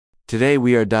Today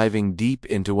we are diving deep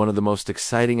into one of the most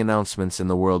exciting announcements in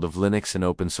the world of Linux and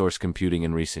open source computing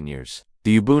in recent years.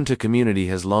 The Ubuntu community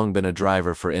has long been a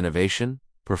driver for innovation,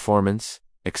 performance,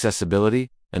 accessibility,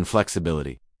 and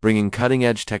flexibility, bringing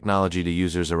cutting-edge technology to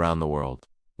users around the world.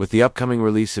 With the upcoming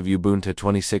release of Ubuntu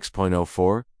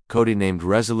 26.04, codenamed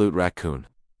Resolute Raccoon,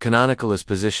 Canonical is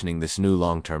positioning this new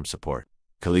long-term support.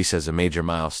 Release as a major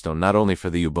milestone not only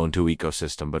for the Ubuntu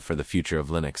ecosystem but for the future of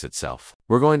Linux itself.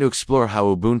 We're going to explore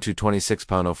how Ubuntu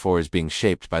 26.04 is being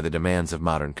shaped by the demands of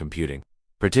modern computing,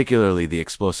 particularly the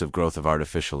explosive growth of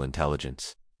artificial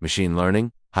intelligence, machine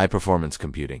learning, high-performance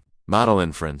computing, model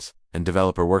inference, and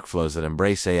developer workflows that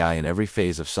embrace AI in every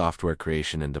phase of software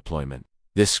creation and deployment.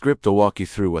 This script will walk you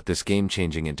through what this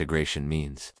game-changing integration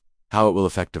means, how it will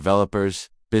affect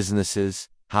developers, businesses,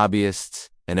 hobbyists,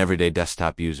 and everyday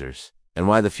desktop users, and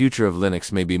why the future of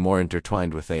Linux may be more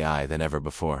intertwined with AI than ever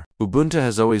before. Ubuntu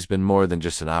has always been more than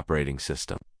just an operating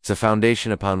system. It's a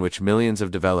foundation upon which millions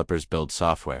of developers build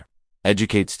software,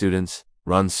 educate students,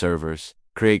 run servers,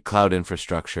 create cloud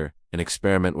infrastructure, and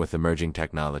experiment with emerging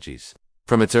technologies.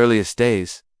 From its earliest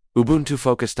days, Ubuntu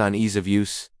focused on ease of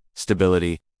use,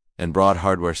 stability, and broad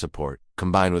hardware support,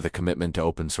 combined with a commitment to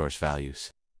open source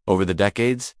values. Over the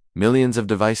decades, millions of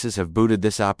devices have booted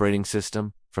this operating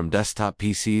system, from desktop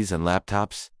PCs and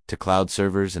laptops to cloud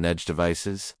servers and edge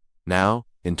devices. Now,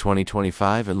 in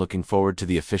 2025 and looking forward to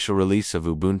the official release of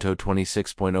Ubuntu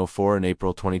 26.04 in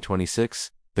April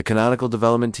 2026, the Canonical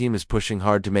development team is pushing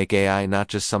hard to make AI not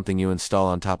just something you install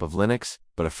on top of Linux,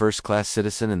 but a first-class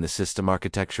citizen in the system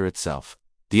architecture itself.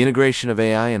 The integration of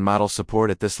AI and model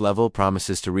support at this level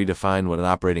promises to redefine what an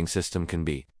operating system can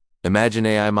be. Imagine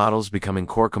AI models becoming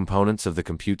core components of the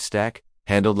compute stack,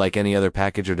 handled like any other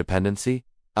package or dependency,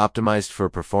 optimized for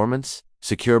performance,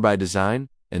 secure by design,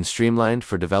 and streamlined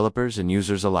for developers and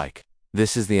users alike.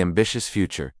 This is the ambitious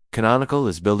future Canonical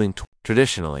is building.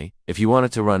 Traditionally, if you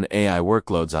wanted to run AI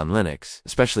workloads on Linux,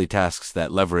 especially tasks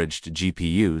that leveraged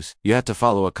GPUs, you had to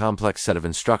follow a complex set of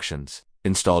instructions,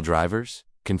 install drivers,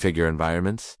 configure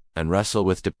environments, and wrestle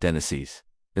with dependencies.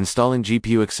 Installing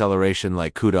GPU acceleration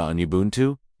like CUDA on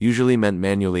Ubuntu usually meant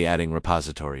manually adding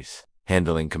repositories,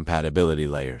 handling compatibility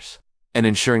layers, and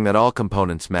ensuring that all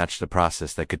components matched a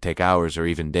process that could take hours or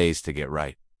even days to get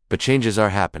right. But changes are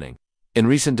happening. In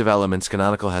recent developments,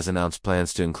 Canonical has announced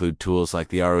plans to include tools like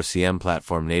the ROCm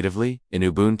platform natively in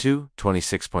Ubuntu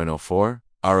 26.04.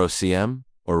 ROCm,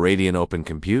 or Radeon Open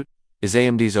Compute, is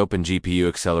AMD's open GPU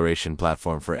acceleration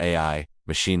platform for AI,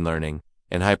 machine learning,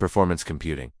 and high-performance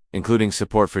computing, including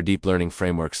support for deep learning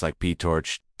frameworks like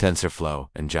PyTorch, TensorFlow,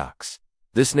 and JOX.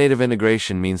 This native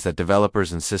integration means that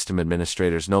developers and system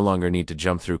administrators no longer need to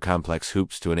jump through complex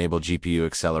hoops to enable GPU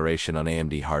acceleration on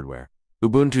AMD hardware.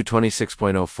 Ubuntu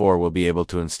 26.04 will be able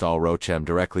to install ROCm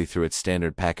directly through its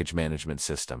standard package management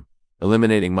system,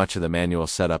 eliminating much of the manual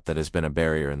setup that has been a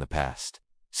barrier in the past.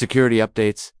 Security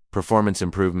updates, performance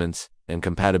improvements, and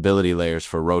compatibility layers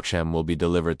for ROCm will be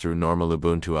delivered through normal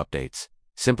Ubuntu updates,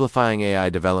 simplifying AI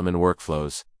development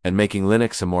workflows and making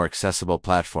Linux a more accessible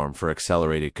platform for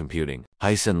accelerated computing.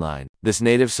 In line. This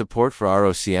native support for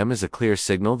ROCm is a clear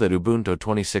signal that Ubuntu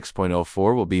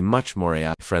 26.04 will be much more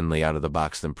AI-friendly out of the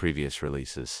box than previous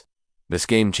releases. This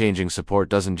game-changing support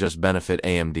doesn't just benefit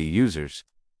AMD users,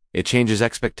 it changes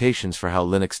expectations for how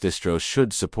Linux distros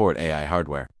should support AI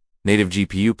hardware. Native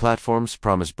GPU platforms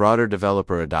promise broader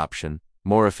developer adoption,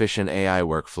 more efficient AI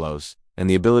workflows, and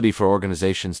the ability for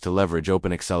organizations to leverage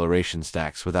open acceleration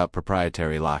stacks without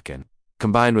proprietary lock-in.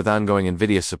 Combined with ongoing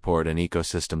NVIDIA support and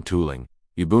ecosystem tooling,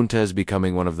 Ubuntu is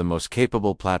becoming one of the most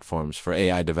capable platforms for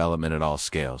AI development at all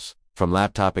scales, from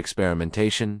laptop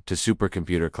experimentation to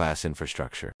supercomputer-class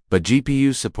infrastructure. But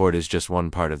GPU support is just one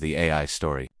part of the AI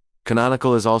story.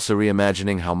 Canonical is also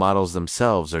reimagining how models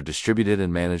themselves are distributed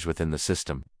and managed within the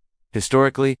system.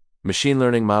 Historically, machine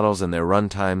learning models and their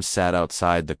runtimes sat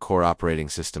outside the core operating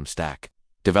system stack.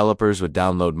 Developers would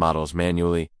download models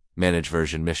manually, manage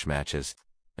version mismatches,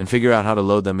 and figure out how to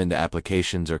load them into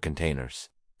applications or containers.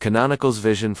 Canonical's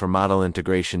vision for model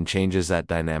integration changes that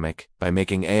dynamic by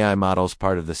making AI models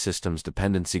part of the system's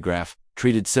dependency graph,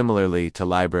 treated similarly to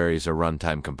libraries or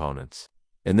runtime components.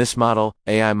 In this model,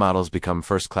 AI models become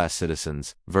first-class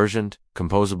citizens, versioned,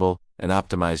 composable, and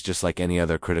optimized just like any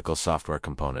other critical software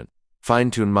component.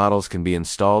 Fine-tuned models can be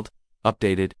installed,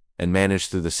 updated, and managed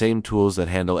through the same tools that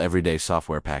handle everyday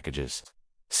software packages.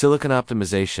 Silicon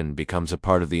optimization becomes a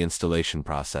part of the installation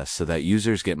process so that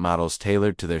users get models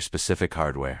tailored to their specific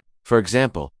hardware. For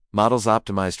example, models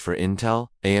optimized for Intel,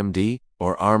 AMD,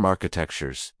 or ARM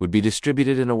architectures, would be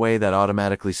distributed in a way that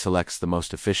automatically selects the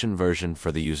most efficient version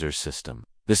for the user's system.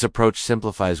 This approach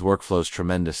simplifies workflows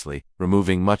tremendously,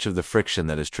 removing much of the friction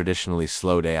that has traditionally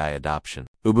slowed AI adoption.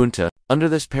 Under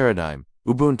this paradigm,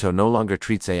 Ubuntu no longer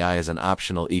treats AI as an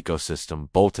optional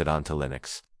ecosystem bolted onto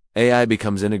Linux. AI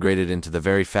becomes integrated into the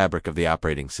very fabric of the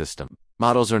operating system.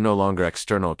 Models are no longer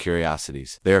external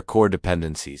curiosities, they are core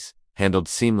dependencies, handled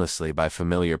seamlessly by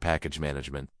familiar package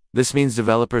management. This means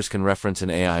developers can reference an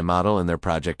AI model in their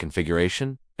project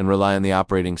configuration and rely on the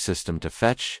operating system to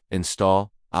fetch,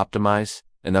 install, optimize,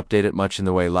 and update it much in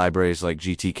the way libraries like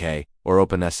GTK or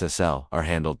OpenSSL are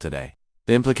handled today.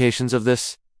 The implications of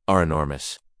this are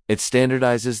enormous. It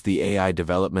standardizes the AI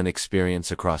development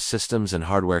experience across systems and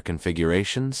hardware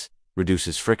configurations,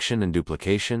 reduces friction and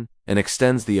duplication, and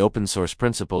extends the open-source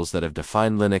principles that have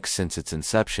defined Linux since its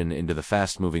inception into the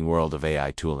fast-moving world of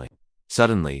AI tooling.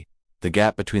 Suddenly, the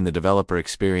gap between the developer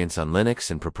experience on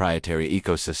Linux and proprietary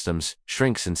ecosystems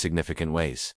shrinks in significant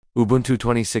ways. Ubuntu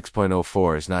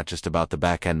 26.04 is not just about the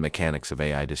back-end mechanics of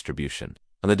AI distribution.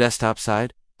 On the desktop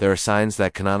side, there are signs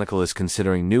that Canonical is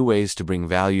considering new ways to bring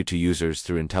value to users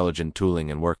through intelligent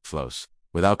tooling and workflows,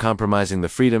 without compromising the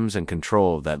freedoms and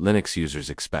control that Linux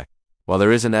users expect. While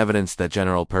there isn't evidence that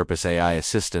general-purpose AI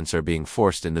assistants are being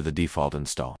forced into the default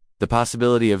install, the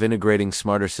possibility of integrating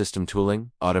smarter system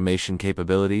tooling, automation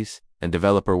capabilities, and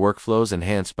developer workflows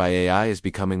enhanced by AI is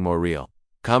becoming more real.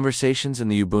 Conversations in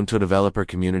the Ubuntu developer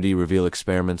community reveal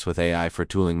experiments with AI for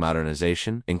tooling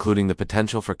modernization, including the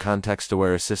potential for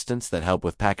context-aware assistants that help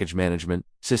with package management,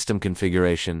 system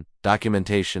configuration,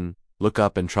 documentation,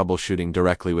 lookup, and troubleshooting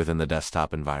directly within the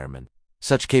desktop environment.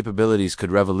 Such capabilities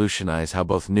could revolutionize how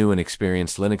both new and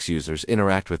experienced Linux users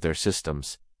interact with their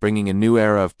systems, bringing a new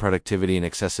era of productivity and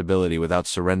accessibility without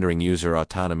surrendering user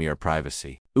autonomy or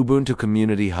privacy. Ubuntu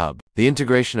Community Hub. The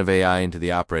integration of AI into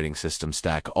the operating system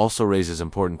stack also raises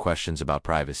important questions about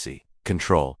privacy,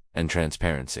 control, and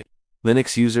transparency.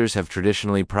 Linux users have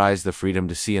traditionally prized the freedom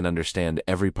to see and understand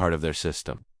every part of their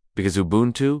system, because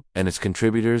Ubuntu and its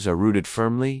contributors are rooted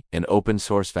firmly in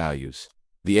open-source values.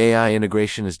 The AI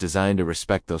integration is designed to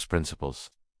respect those principles.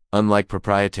 Unlike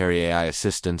proprietary AI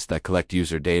assistants that collect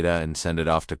user data and send it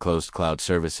off to closed cloud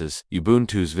services,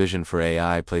 Ubuntu's vision for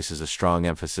AI places a strong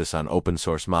emphasis on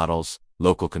open-source models,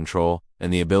 local control,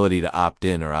 and the ability to opt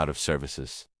in or out of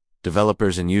services.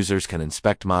 Developers and users can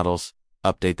inspect models,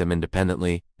 update them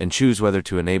independently, and choose whether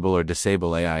to enable or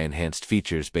disable AI-enhanced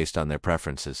features based on their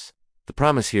preferences. The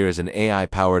promise here is an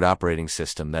AI-powered operating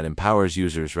system that empowers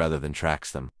users rather than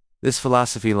tracks them. This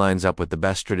philosophy lines up with the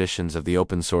best traditions of the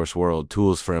open-source world,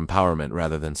 tools for empowerment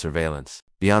rather than surveillance.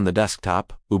 Beyond the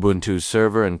desktop, Ubuntu's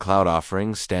server and cloud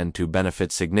offerings stand to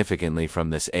benefit significantly from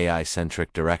this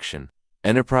AI-centric direction.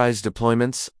 Enterprise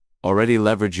deployments already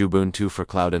leverage Ubuntu for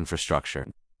cloud infrastructure,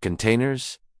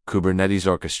 containers, Kubernetes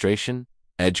orchestration,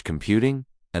 edge computing,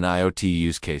 and IoT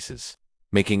use cases,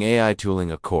 making AI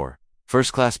tooling a core,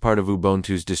 first-class part of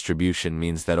Ubuntu's distribution.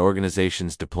 Means that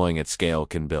organizations deploying at scale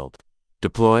can build,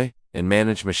 deploy, and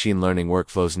manage machine learning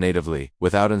workflows natively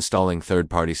without installing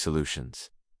third-party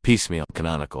solutions. Piecemeal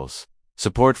Canonicals.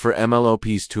 Support for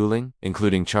MLOP's tooling,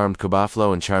 including Charmed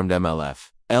Kubeflow and Charmed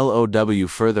MLF, LOW,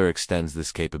 further extends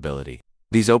this capability.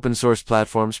 These open-source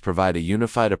platforms provide a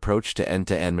unified approach to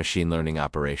end-to-end machine learning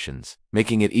operations,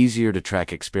 making it easier to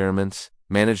track experiments,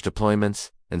 manage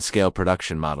deployments, and scale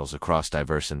production models across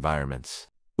diverse environments.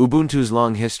 Ubuntu's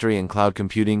long history in cloud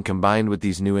computing, combined with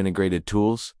these new integrated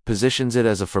tools, positions it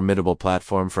as a formidable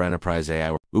platform for enterprise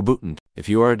AI. Ubuntu. If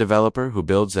you are a developer who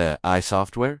builds AI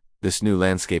software, this new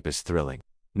landscape is thrilling.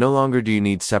 No longer do you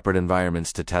need separate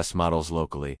environments to test models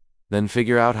locally, then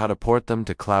figure out how to port them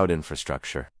to cloud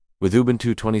infrastructure. With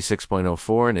Ubuntu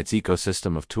 26.04 and its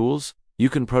ecosystem of tools, you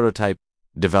can prototype,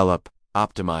 develop,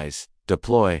 optimize,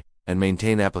 deploy, and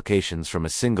maintain applications from a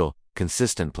single,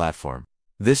 consistent platform.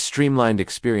 This streamlined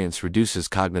experience reduces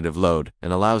cognitive load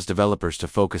and allows developers to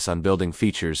focus on building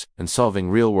features and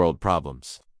solving real-world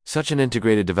problems. Such an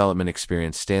integrated development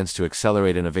experience stands to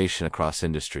accelerate innovation across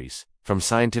industries, from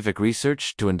scientific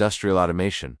research to industrial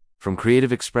automation, from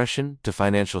creative expression to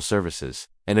financial services,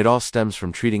 and it all stems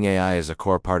from treating AI as a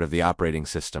core part of the operating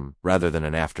system rather than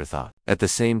an afterthought. At the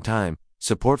same time,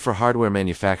 support for hardware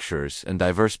manufacturers and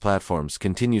diverse platforms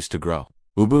continues to grow.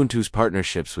 Ubuntu's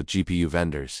partnerships with GPU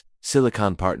vendors,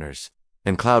 silicon partners,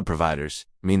 and cloud providers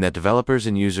mean that developers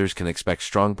and users can expect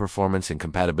strong performance and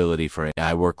compatibility for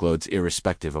AI workloads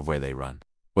irrespective of where they run.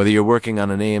 Whether you're working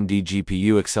on an AMD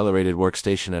GPU-accelerated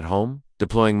workstation at home,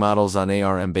 deploying models on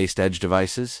ARM-based edge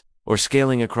devices, or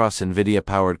scaling across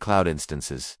NVIDIA-powered cloud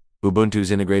instances, Ubuntu's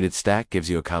integrated stack gives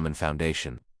you a common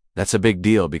foundation. That's a big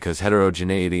deal because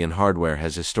heterogeneity in hardware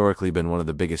has historically been one of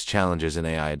the biggest challenges in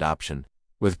AI adoption.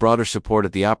 With broader support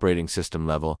at the operating system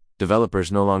level,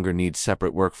 developers no longer need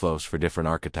separate workflows for different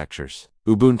architectures.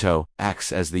 Ubuntu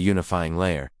acts as the unifying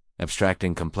layer,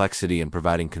 abstracting complexity and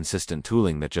providing consistent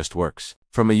tooling that just works.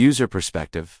 From a user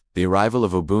perspective, the arrival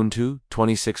of Ubuntu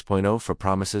 26.04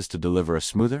 promises to deliver a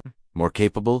smoother, more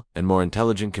capable, and more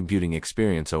intelligent computing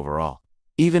experience overall.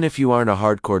 Even if you aren't a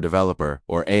hardcore developer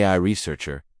or AI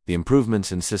researcher, the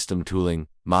improvements in system tooling,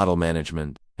 model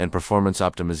management, and performance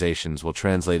optimizations will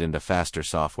translate into faster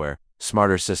software,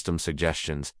 smarter system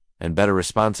suggestions, and better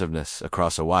responsiveness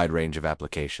across a wide range of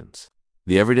applications.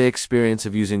 The everyday experience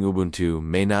of using Ubuntu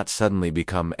may not suddenly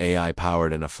become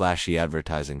AI-powered in a flashy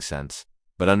advertising sense,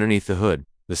 but underneath the hood,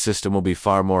 the system will be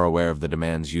far more aware of the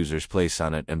demands users place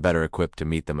on it and better equipped to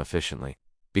meet them efficiently.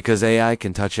 Because AI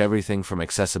can touch everything from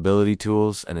accessibility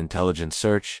tools and intelligent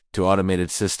search to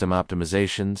automated system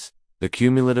optimizations, the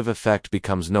cumulative effect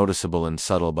becomes noticeable in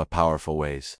subtle but powerful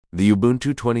ways. The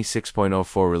Ubuntu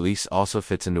 26.04 release also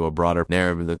fits into a broader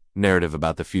narrative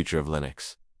about the future of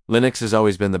Linux. Linux has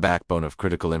always been the backbone of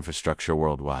critical infrastructure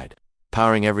worldwide,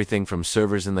 powering everything from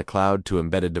servers in the cloud to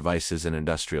embedded devices in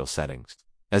industrial settings.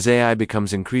 As AI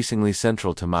becomes increasingly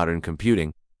central to modern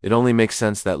computing, it only makes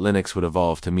sense that Linux would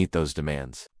evolve to meet those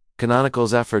demands.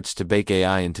 Canonical's efforts to bake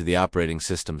AI into the operating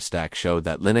system stack show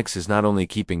that Linux is not only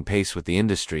keeping pace with the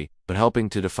industry, but helping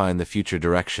to define the future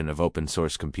direction of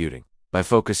open-source computing. By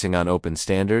focusing on open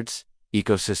standards,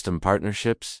 ecosystem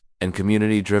partnerships, and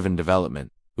community-driven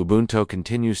development, Ubuntu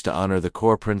continues to honor the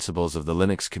core principles of the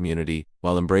Linux community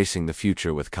while embracing the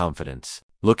future with confidence.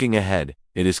 Looking ahead,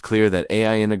 it is clear that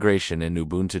AI integration in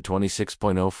Ubuntu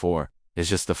 26.04 is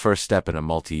just the first step in a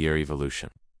multi-year evolution.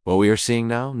 What we are seeing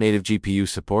now, native GPU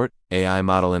support, AI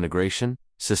model integration,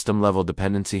 system-level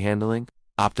dependency handling,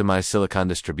 optimized silicon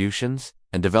distributions,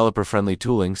 and developer-friendly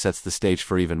tooling sets the stage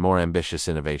for even more ambitious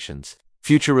innovations.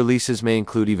 Future releases may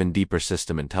include even deeper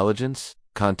system intelligence,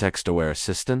 context-aware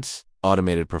assistance,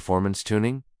 automated performance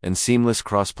tuning, and seamless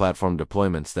cross-platform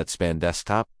deployments that span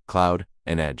desktop, cloud,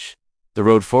 and edge. The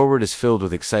road forward is filled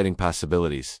with exciting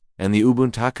possibilities, and the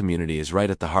Ubuntu community is right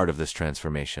at the heart of this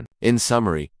transformation. In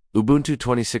summary, Ubuntu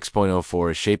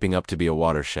 26.04 is shaping up to be a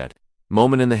watershed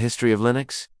moment in the history of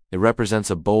Linux. It represents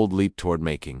a bold leap toward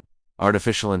making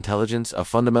artificial intelligence a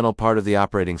fundamental part of the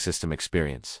operating system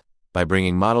experience. By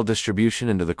bringing model distribution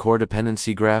into the core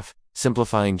dependency graph,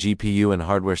 simplifying GPU and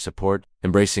hardware support,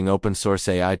 embracing open-source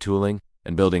AI tooling,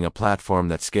 and building a platform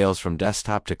that scales from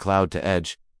desktop to cloud to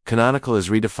edge, Canonical is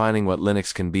redefining what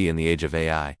Linux can be in the age of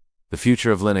AI. The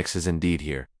future of Linux is indeed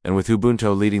here, and with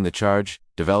Ubuntu leading the charge,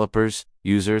 developers,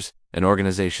 users, and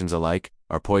organizations alike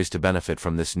are poised to benefit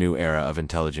from this new era of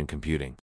intelligent computing.